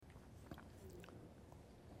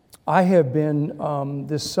I have been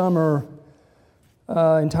this summer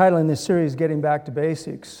entitling this series Getting Back to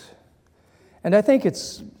Basics. And I think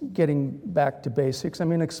it's getting back to basics. I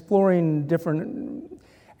mean, exploring different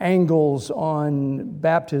angles on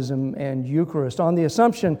baptism and Eucharist on the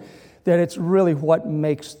assumption that it's really what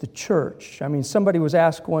makes the church. I mean, somebody was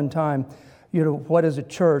asked one time, what is a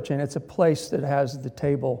church? And it's a place that has the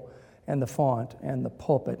table and the font and the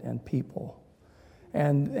pulpit and people.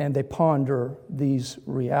 And they ponder these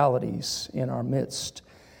realities in our midst.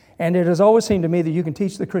 And it has always seemed to me that you can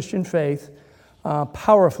teach the Christian faith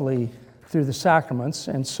powerfully through the sacraments.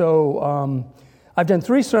 And so I've done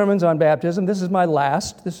 3 sermons on baptism. This is my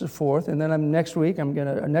last. This is 4th. And then next week I'm going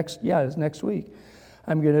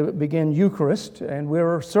to begin Eucharist. And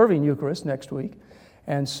we're serving Eucharist next week.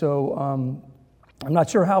 And so I'm not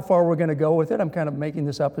sure how far we're going to go with it. I'm kind of making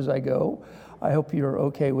this up as I go. I hope you're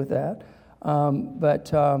okay with that. But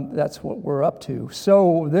that's what we're up to.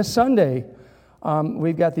 So this Sunday,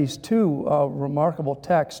 we've got these 2 remarkable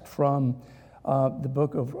texts from the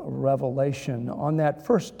book of Revelation. On that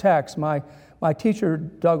first text, my teacher,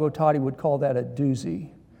 Doug Otati, would call that a doozy,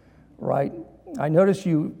 right? I noticed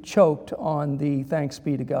you choked on the thanks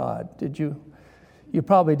be to God. Did you? You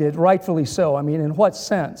probably did, rightfully so. I mean, in what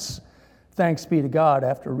sense? Thanks be to God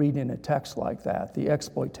after reading a text like that. The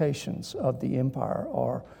exploitations of the empire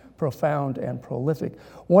are profound and prolific.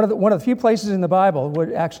 One of the few places in the Bible where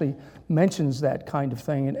it actually mentions that kind of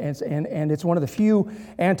thing, and it's one of the few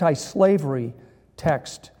anti-slavery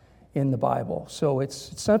texts in the Bible. So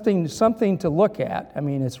it's something to look at. I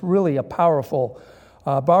mean, it's really a powerful.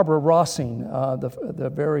 Barbara Rossing, the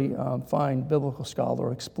very fine biblical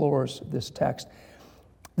scholar, explores this text.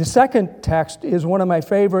 The second text is one of my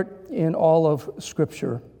favorite in all of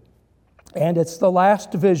Scripture, and it's the last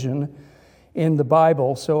division in the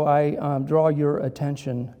Bible, so I draw your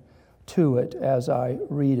attention to it as I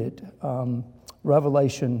read it.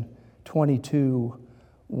 Revelation 22,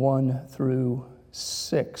 1 through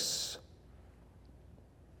 6.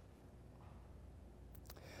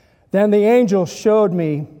 Then the angel showed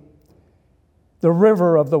me the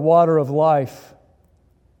river of the water of life,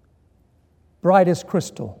 bright as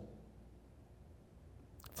crystal,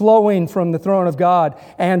 flowing from the throne of God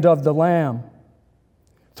and of the Lamb,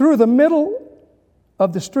 through the middle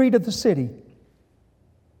of the street of the city.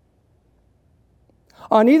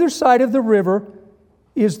 On either side of the river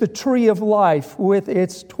is the tree of life with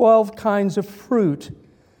its 12 kinds of fruit,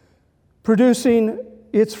 producing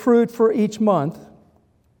its fruit for each month.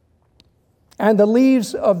 And the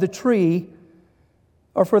leaves of the tree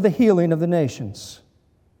are for the healing of the nations.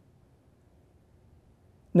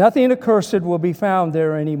 Nothing accursed will be found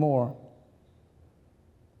there anymore.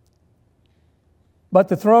 But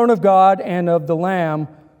the throne of God and of the Lamb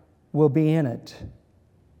will be in it.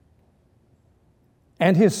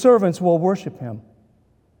 And his servants will worship him.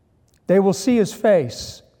 They will see his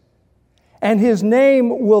face, and his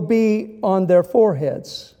name will be on their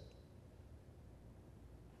foreheads.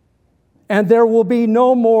 And there will be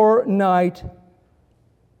no more night.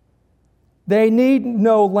 They need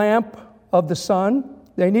no lamp of the sun.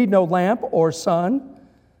 They need no lamp or sun.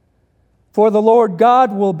 For the Lord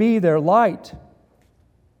God will be their light,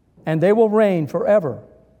 and they will reign forever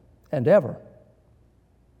and ever.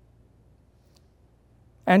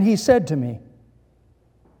 And he said to me,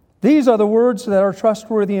 these are the words that are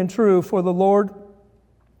trustworthy and true, for the Lord,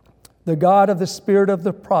 the God of the spirit of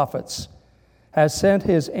the prophets, has sent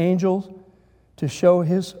his angels to show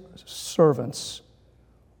his servants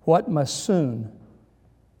what must soon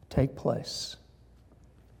take place.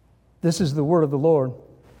 This is the word of the Lord.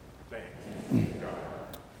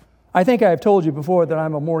 I think I've told you before that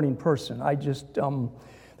I'm a morning person. I just,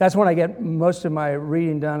 that's when I get most of my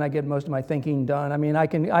reading done. I get most of my thinking done. I mean, I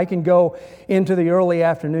can go into the early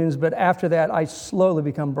afternoons, but after that, I slowly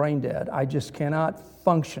become brain dead. I just cannot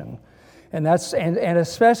function. And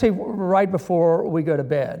especially right before we go to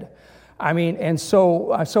bed. I mean, and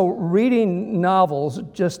so reading novels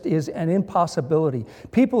just is an impossibility.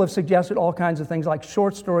 People have suggested all kinds of things like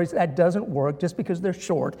short stories. That doesn't work. Just because they're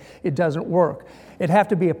short, it doesn't work. It'd have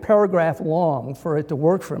to be a paragraph long for it to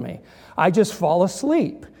work for me. I just fall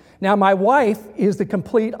asleep. Now, my wife is the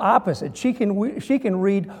complete opposite. She can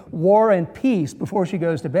read War and Peace before she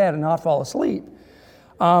goes to bed and not fall asleep.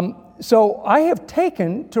 So I have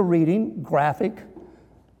taken to reading graphic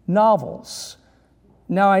novels.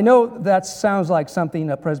 Now, I know that sounds like something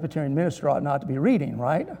a Presbyterian minister ought not to be reading,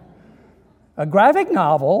 right? A graphic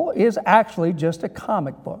novel is actually just a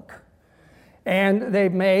comic book. And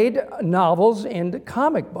they've made novels into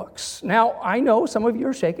comic books. Now, I know some of you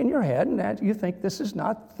are shaking your head and that you think this is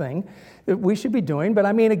not the thing that we should be doing. But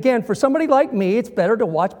I mean, again, for somebody like me, it's better to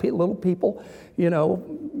watch little people,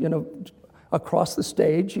 across the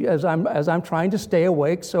stage as I'm trying to stay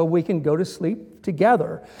awake so we can go to sleep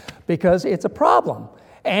together, because it's a problem.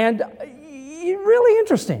 And really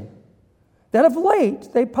interesting that of late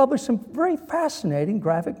they published some very fascinating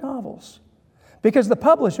graphic novels, because the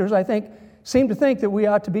publishers, I think, seem to think that we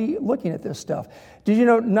ought to be looking at this stuff. Did you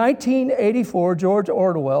know 1984, George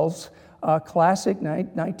Orwell's classic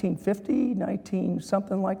 1950,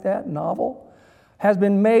 something like that, novel, has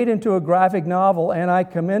been made into a graphic novel, and I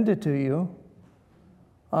commend it to you.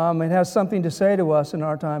 It has something to say to us in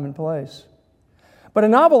our time and place. But a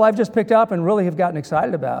novel I've just picked up and really have gotten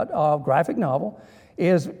excited about, a graphic novel,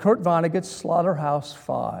 is Kurt Vonnegut's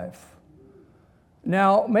Slaughterhouse-Five.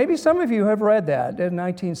 Now, maybe some of you have read that, a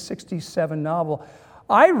 1967 novel.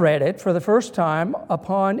 I read it for the first time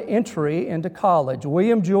upon entry into college,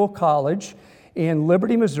 William Jewell College in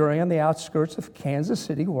Liberty, Missouri, on the outskirts of Kansas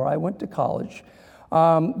City, where I went to college.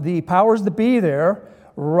 The powers that be there,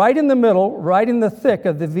 right in the middle, right in the thick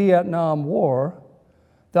of the Vietnam War,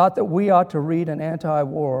 thought that we ought to read an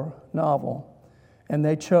anti-war novel. And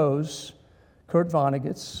they chose Kurt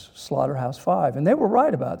Vonnegut's Slaughterhouse-Five. And they were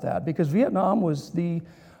right about that, because Vietnam was the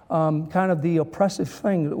kind of the oppressive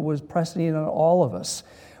thing that was pressing on all of us.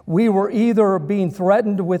 We were either being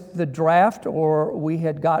threatened with the draft, or we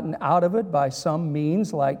had gotten out of it by some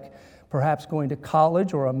means, like perhaps going to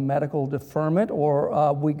college or a medical deferment,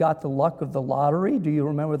 or we got the luck of the lottery. Do you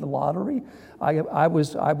remember the lottery? I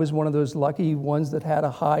was one of those lucky ones that had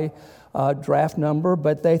a high draft number,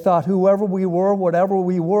 but they thought whoever we were, whatever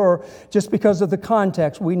we were, just because of the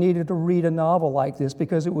context, we needed to read a novel like this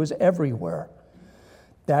because it was everywhere.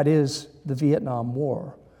 That is the Vietnam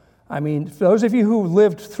War. I mean, for those of you who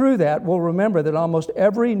lived through that will remember that almost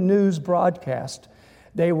every news broadcast,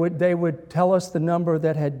 they would tell us the number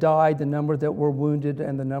that had died, the number that were wounded,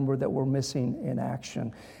 and the number that were missing in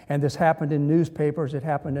action. And this happened in newspapers. It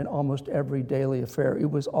happened in almost every daily affair. It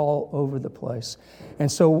was all over the place.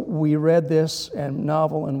 And so we read this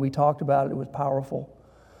novel and we talked about it. It was powerful.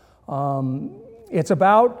 It's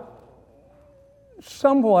about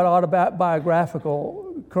somewhat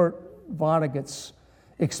autobiographical Kurt Vonnegut's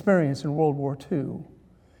experience in World War II.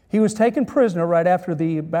 He was taken prisoner right after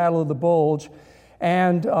the Battle of the Bulge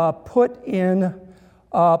and put in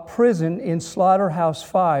prison in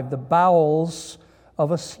Slaughterhouse-Five, the bowels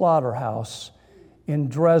of a slaughterhouse in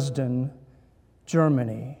Dresden,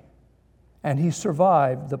 Germany. And he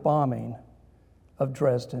survived the bombing of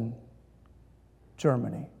Dresden,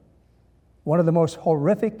 Germany. One of the most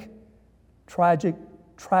horrific, tragic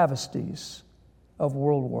travesties of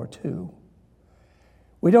World War II.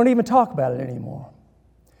 We don't even talk about it anymore.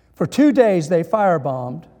 For 2 days, they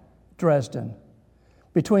firebombed Dresden.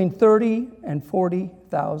 Between 30 and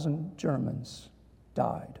 40,000 Germans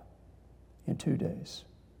died in 2 days.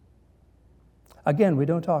 Again, we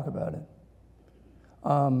don't talk about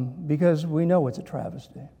it because we know it's a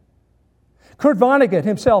travesty. Kurt Vonnegut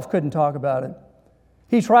himself couldn't talk about it.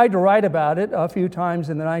 He tried to write about it a few times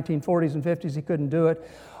in the 1940s and 50s. He couldn't do it.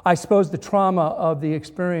 I suppose the trauma of the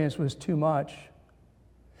experience was too much.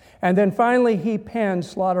 And then finally, he penned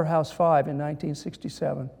Slaughterhouse-Five in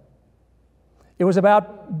 1967. It was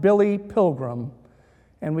about Billy Pilgrim,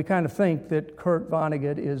 and we kind of think that Kurt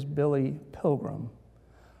Vonnegut is Billy Pilgrim,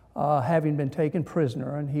 having been taken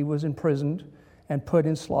prisoner, and he was imprisoned and put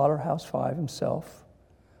in Slaughterhouse-Five himself.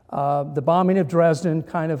 The bombing of Dresden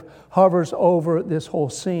kind of hovers over this whole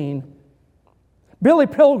scene. Billy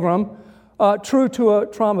Pilgrim, true to a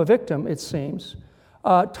trauma victim, it seems,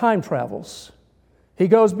 time travels. He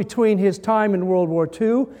goes between his time in World War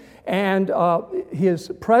II and his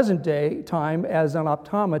present-day time as an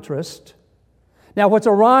optometrist. Now, what's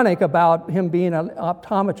ironic about him being an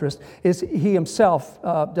optometrist is he himself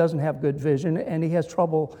doesn't have good vision, and he has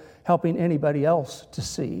trouble helping anybody else to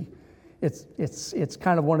see. It's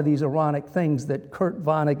kind of one of these ironic things that Kurt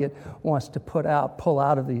Vonnegut wants to pull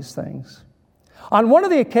out of these things. On one of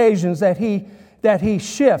the occasions that he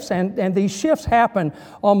shifts, and these shifts happen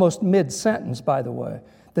almost mid-sentence, by the way,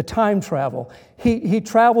 the time travel. He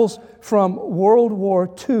travels from World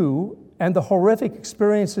War II and the horrific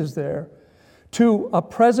experiences there to a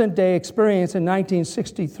present-day experience in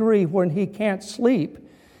 1963 when he can't sleep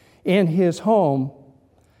in his home.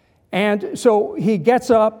 And so he gets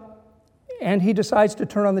up and he decides to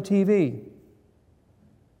turn on the TV.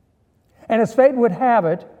 And as fate would have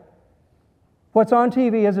it, what's on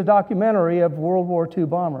TV is a documentary of World War II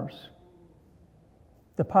bombers,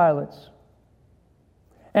 the pilots.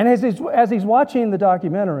 And as he's watching the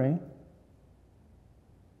documentary,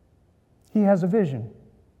 he has a vision.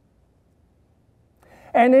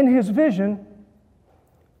 And in his vision,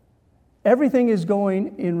 everything is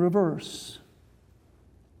going in reverse.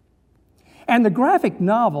 And the graphic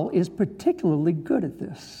novel is particularly good at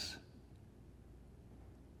this.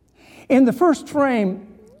 In the first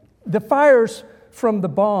frame, the fires from the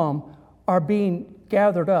bomb are being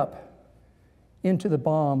gathered up into the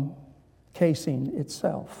bomb casing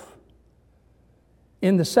itself.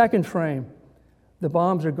 In the second frame, the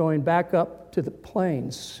bombs are going back up to the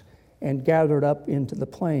planes and gathered up into the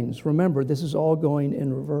planes. Remember, this is all going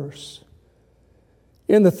in reverse.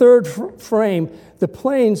 In the third frame, the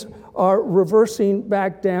planes are reversing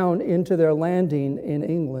back down into their landing in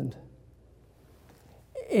England.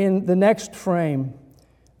 In the next frame,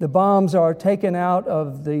 the bombs are taken out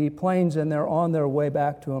of the planes and they're on their way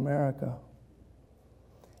back to America.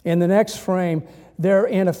 In the next frame, they're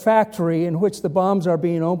in a factory in which the bombs are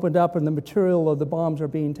being opened up and the material of the bombs are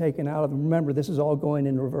being taken out of them. Remember, this is all going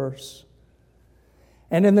in reverse.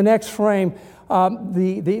 And in the next frame,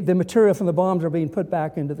 the material from the bombs are being put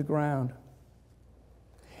back into the ground.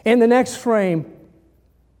 In the next frame,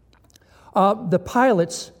 the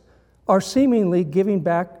pilots are seemingly giving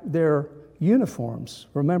back their uniforms.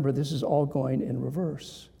 Remember, this is all going in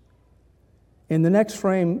reverse. In the next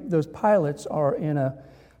frame, those pilots are in a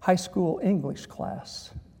high school English class.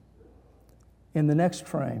 In the next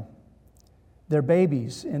frame, they're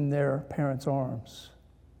babies in their parents' arms.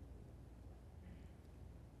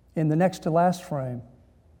 In the next to last frame,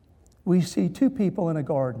 we see two people in a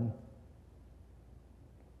garden.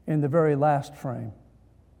 In the very last frame,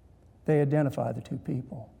 they identify the two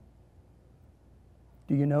people.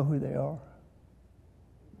 Do you know who they are?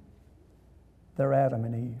 They're Adam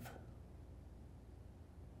and Eve.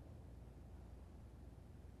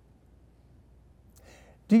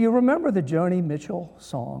 Do you remember the Joni Mitchell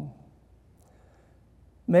song?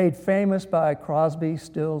 Made famous by Crosby,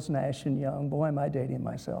 Stills, Nash, and Young. Boy, am I dating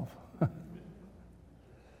myself.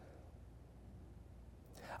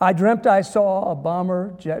 I dreamt I saw a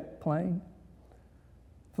bomber jet plane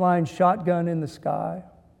flying shotgun in the sky,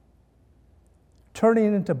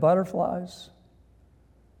 turning into butterflies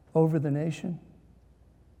over the nation.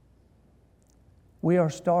 We are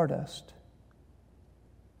stardust.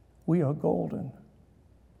 We are golden.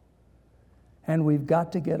 And we've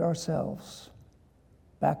got to get ourselves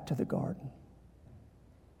back to the garden.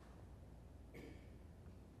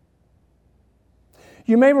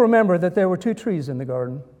 You may remember that there were two trees in the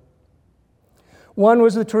garden. One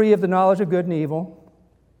was the tree of the knowledge of good and evil,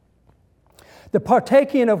 the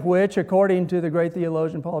partaking of which, according to the great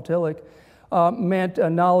theologian Paul Tillich, meant a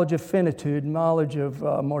knowledge of finitude, knowledge of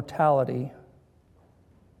mortality.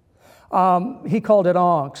 He called it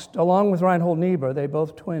angst. Along with Reinhold Niebuhr, they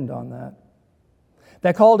both twinned on that.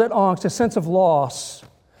 They called it angst, a sense of loss.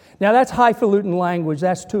 Now that's highfalutin language,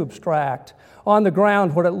 that's too abstract. On the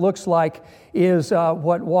ground, what it looks like is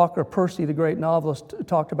what Walker Percy, the great novelist,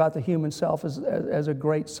 talked about the human self as a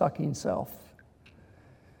great sucking self.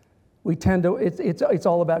 We tend to, it's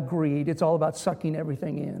all about greed, it's all about sucking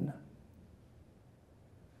everything in.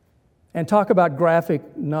 And talk about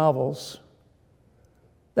graphic novels.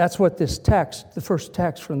 That's what this text, the first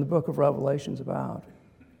text from the book of Revelation, is about.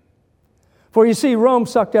 For you see, Rome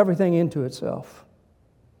sucked everything into itself.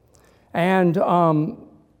 And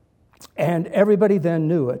everybody then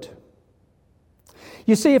knew it.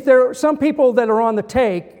 You see, if there are some people that are on the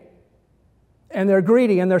take and they're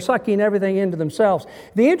greedy and they're sucking everything into themselves,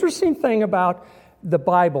 the interesting thing about the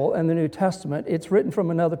Bible and the New Testament, it's written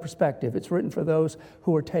from another perspective. It's written for those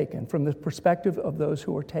who are taken, from the perspective of those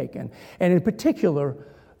who are taken. And in particular,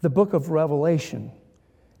 the book of Revelation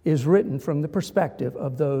is written from the perspective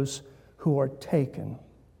of those who are taken.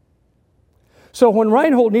 So when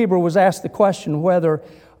Reinhold Niebuhr was asked the question whether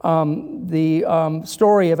the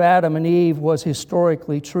story of Adam and Eve was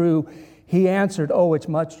historically true, he answered, oh, it's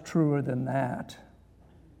much truer than that.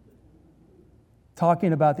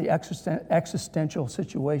 Talking about the existential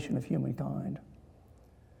situation of humankind.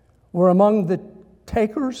 We're among the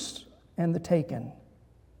takers and the taken.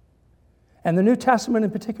 And the New Testament,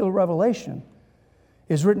 in particular Revelation,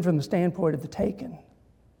 is written from the standpoint of the taken.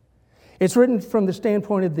 It's written from the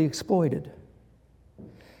standpoint of the exploited.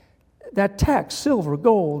 That text, silver,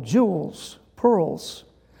 gold, jewels, pearls,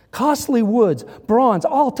 costly woods, bronze,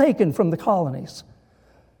 all taken from the colonies.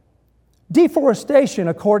 Deforestation,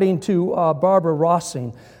 according to Barbara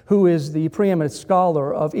Rossing, who is the preeminent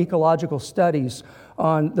scholar of ecological studies,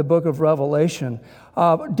 on the book of Revelation.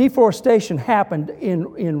 Deforestation happened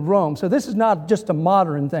in Rome. So this is not just a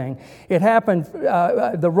modern thing. It happened,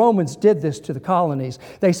 the Romans did this to the colonies.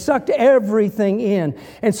 They sucked everything in.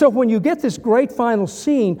 And so when you get this great final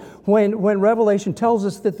scene, when Revelation tells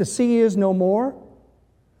us that the sea is no more,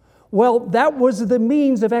 well, that was the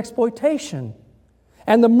means of exploitation.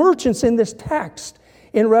 And the merchants in this text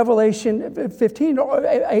in Revelation 15 or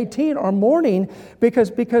 18 are mourning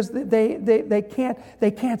because they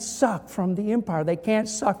can't suck from the empire. They can't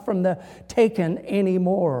suck from the taken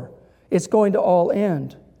anymore. It's going to all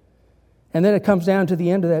end. And then it comes down to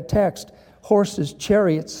the end of that text. Horses,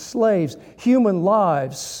 chariots, slaves, human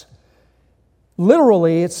lives.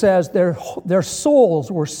 Literally, it says their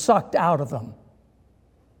souls were sucked out of them.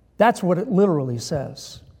 That's what it literally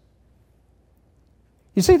says.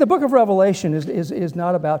 You see, the book of Revelation is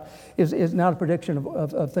not a prediction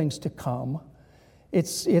of things to come.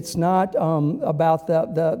 It's not about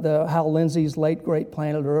the Hal Lindsey's late great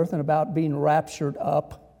planet Earth and about being raptured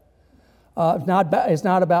up. It's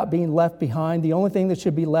not about being left behind. The only thing that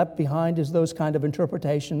should be left behind is those kind of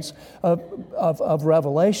interpretations of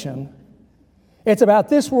Revelation. It's about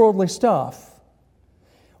this worldly stuff.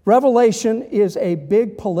 Revelation is a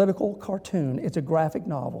big political cartoon. It's a graphic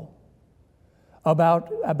novel about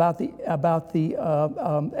the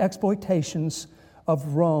exploitations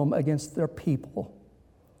of Rome against their people.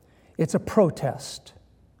 It's a protest.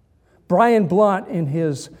 Brian Blunt, in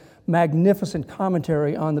his magnificent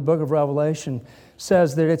commentary on the book of Revelation,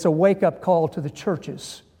 says that it's a wake-up call to the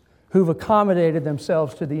churches who've accommodated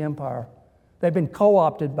themselves to the empire. They've been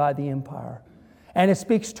co-opted by the empire. And it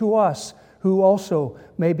speaks to us who also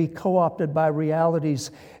may be co-opted by realities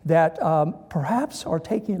that perhaps are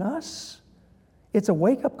taking us. It's a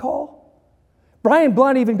wake-up call. Brian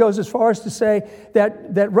Blunt even goes as far as to say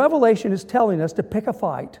that Revelation is telling us to pick a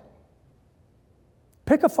fight.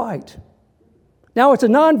 Pick a fight. Now, it's a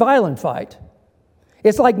nonviolent fight.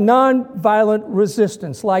 It's like nonviolent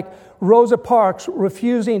resistance, like Rosa Parks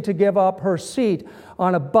refusing to give up her seat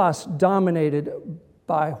on a bus dominated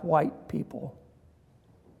by white people.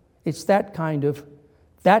 It's that kind of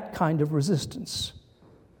resistance.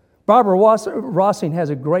 Barbara Rossing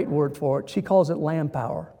has a great word for it. She calls it lamb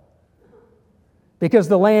power. Because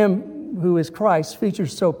the Lamb, who is Christ,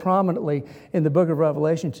 features so prominently in the book of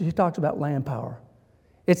Revelation, she talks about lamb power.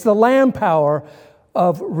 It's the lamb power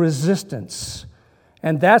of resistance.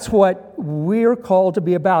 And that's what we're called to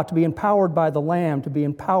be about, to be empowered by the Lamb, to be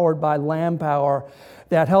empowered by lamb power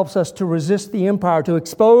that helps us to resist the empire, to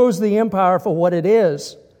expose the empire for what it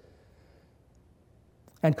is,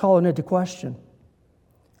 and call it into question,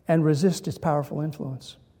 and resist its powerful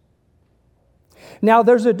influence. Now,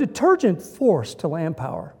 there's a detergent force to lamb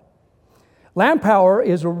power. Lamb power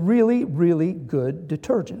is a really, really good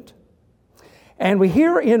detergent. And we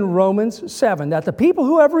hear in Romans 7 that the people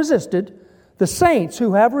who have resisted, the saints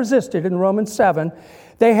who have resisted in Romans 7,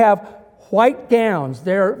 they have white gowns.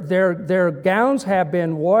 Their gowns have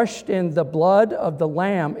been washed in the blood of the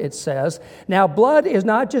Lamb, it says. Now, blood is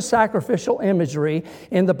not just sacrificial imagery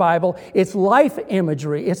in the Bible. It's life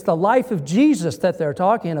imagery. It's the life of Jesus that they're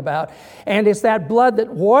talking about. And it's that blood that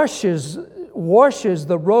washes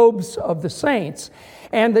the robes of the saints.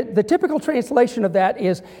 And the typical translation of that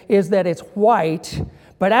is that it's white,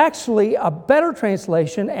 but actually a better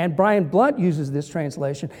translation, and Brian Blunt uses this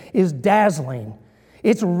translation, is dazzling.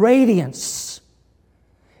 It's radiance.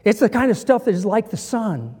 It's the kind of stuff that is like the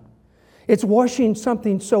sun. It's washing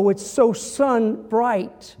something so it's so sun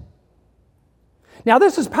bright. Now,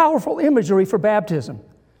 this is powerful imagery for baptism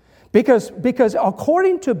because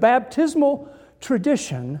according to baptismal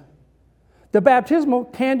tradition, the baptismal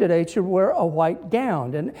candidates should wear a white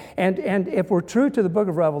gown. And if we're true to the book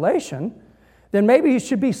of Revelation, then maybe it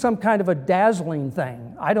should be some kind of a dazzling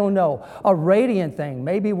thing. I don't know, a radiant thing,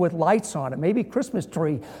 maybe with lights on it. Maybe Christmas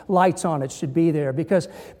tree lights on it should be there because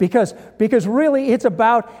really it's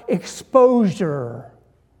about exposure.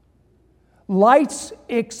 Lights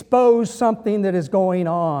expose something that is going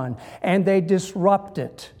on, and they disrupt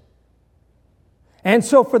it. And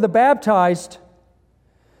so for the baptized,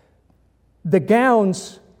 the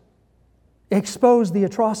gowns expose the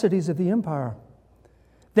atrocities of the empire.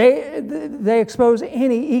 They expose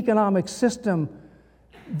any economic system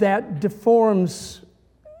that deforms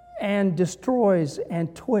and destroys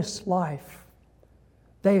and twists life.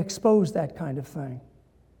 They expose that kind of thing.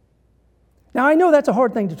 Now, I know that's a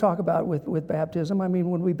hard thing to talk about with baptism. I mean,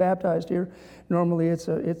 when we baptized here, normally it's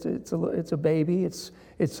a baby, it's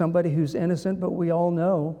somebody who's innocent, but we all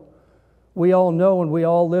know, and we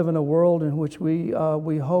all live in a world in which we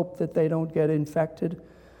hope that they don't get infected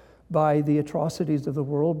by the atrocities of the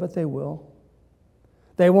world, but they will.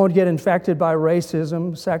 They won't get infected by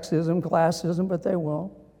racism, sexism, classism, but they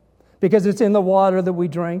will, because it's in the water that we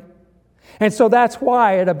drink. And so that's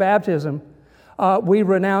why at a baptism, we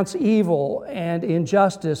renounce evil and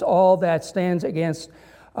injustice, all that stands against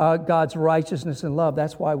God's righteousness and love.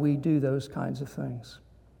 That's why we do those kinds of things.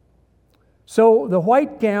 So the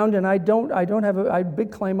white gown, and I don't have a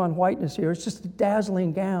big claim on whiteness here. It's just a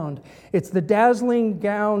dazzling gown. It's the dazzling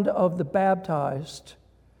gown of the baptized.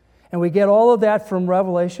 And we get all of that from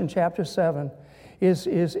Revelation chapter 7,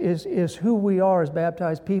 is who we are as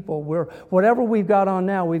baptized people. Whatever we've got on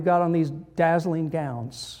now, we've got on these dazzling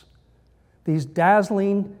gowns. These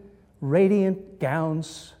dazzling, radiant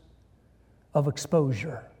gowns of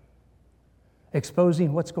exposure.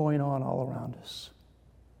 Exposing what's going on all around us.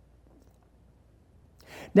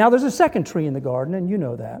 Now there's a second tree in the garden, and you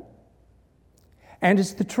know that. And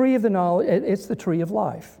it's the tree of the knowledge, it's the tree of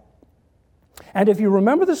life. And if you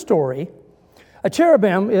remember the story, a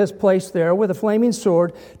cherubim is placed there with a flaming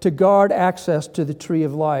sword to guard access to the tree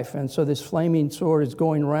of life. And so this flaming sword is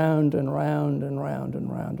going round and round and round and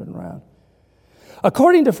round and round.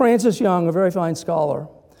 According to Frances Young, a very fine scholar,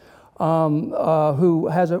 who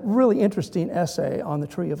has a really interesting essay on the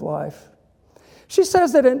tree of life, she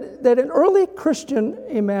says that in early Christian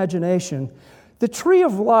imagination, the tree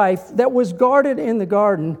of life that was guarded in the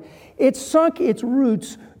garden, it sunk its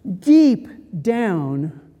roots deep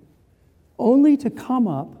down only to come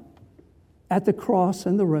up at the cross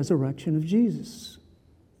and the resurrection of Jesus,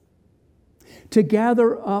 to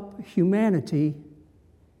gather up humanity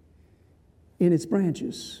in its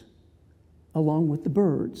branches, along with the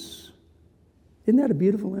birds. Isn't that a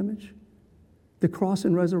beautiful image? The cross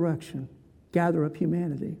and resurrection gather up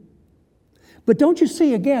humanity. But don't you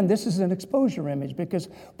see, again, this is an exposure image, because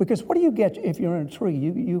what do you get if you're in a tree?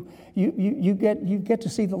 You get to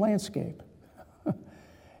see the landscape.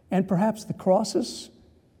 And perhaps the crosses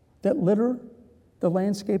that litter the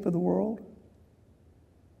landscape of the world.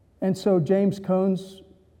 And so James Cone's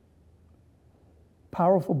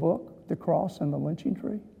powerful book, The Cross and the Lynching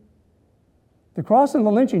Tree. The cross and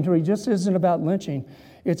the lynching tree just isn't about lynching.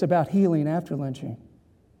 It's about healing after lynching.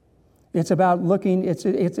 It's about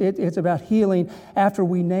it's about healing after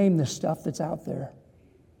we name the stuff that's out there.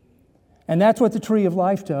 And that's what the tree of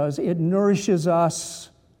life does. It nourishes us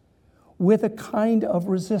with a kind of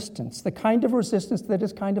resistance, the kind of resistance that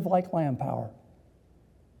is kind of like lamb power.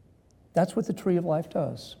 That's what the tree of life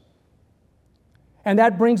does. And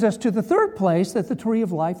that brings us to the third place that the tree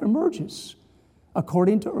of life emerges,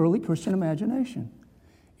 according to early Christian imagination.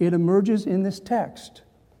 It emerges in this text,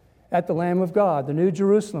 at the Lamb of God, the New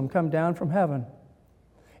Jerusalem come down from heaven,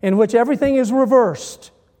 in which everything is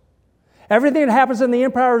reversed. Everything that happens in the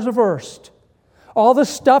empire is reversed. All the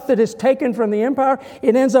stuff that is taken from the empire,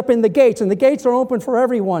 it ends up in the gates, and the gates are open for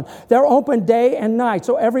everyone. They're open day and night,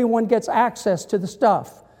 so everyone gets access to the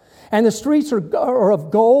stuff. And the streets are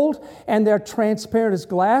of gold, and they're transparent as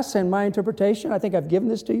glass. And my interpretation, I think I've given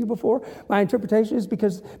this to you before, my interpretation is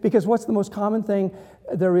because what's the most common thing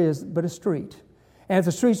there is but a street? And if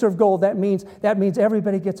the streets are of gold, that means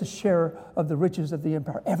everybody gets a share of the riches of the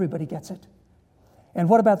empire. Everybody gets it. And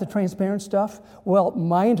what about the transparent stuff? Well,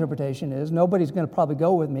 my interpretation is, nobody's going to probably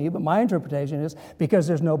go with me, but my interpretation is because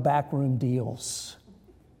there's no backroom deals,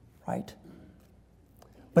 right?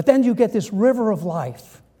 But then you get this river of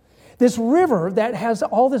life, this river that has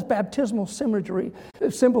all this baptismal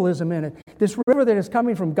symbolism in it, this river that is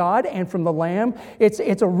coming from God and from the Lamb. It's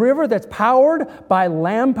a river that's powered by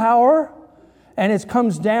Lamb power, and it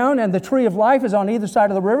comes down, and the tree of life is on either side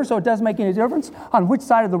of the river, so it doesn't make any difference on which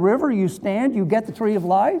side of the river you stand, you get the tree of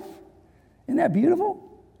life. Isn't that beautiful?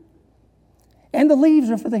 And the leaves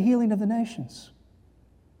are for the healing of the nations.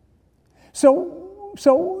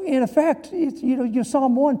 So in effect,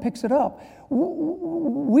 Psalm 1 picks it up.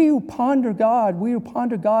 We who ponder God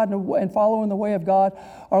and follow in the way of God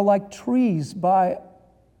are like trees by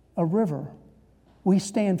a river. We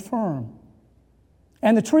stand firm.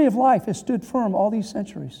 And the tree of life has stood firm all these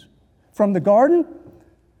centuries. From the garden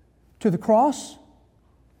to the cross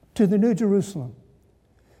to the New Jerusalem.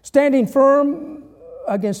 Standing firm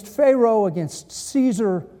against Pharaoh, against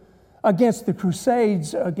Caesar, against the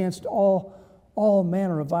Crusades, against all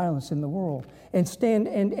manner of violence in the world.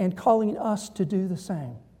 And calling us to do the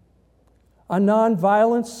same. A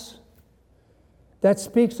nonviolence that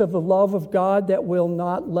speaks of the love of God that will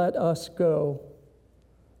not let us go.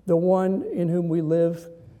 The one in whom we live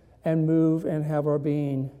and move and have our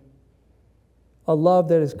being. A love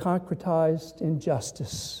that is concretized in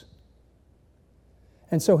justice.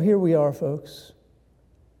 And so here we are, folks.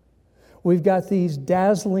 We've got these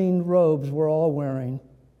dazzling robes we're all wearing.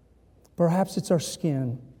 Perhaps it's our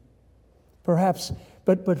skin. Perhaps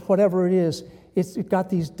but whatever it is, it's got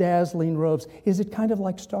these dazzling robes. Is it kind of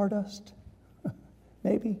like stardust?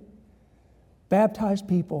 Maybe. Baptize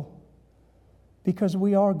people because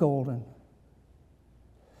we are golden.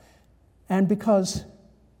 And because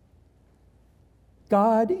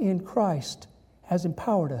God in Christ has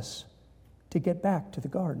empowered us to get back to the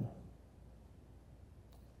garden.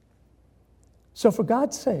 So for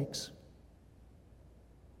God's sakes,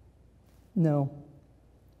 no,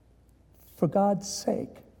 for God's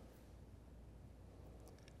sake,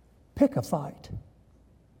 pick a fight.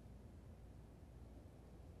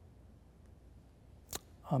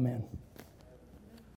 Amen.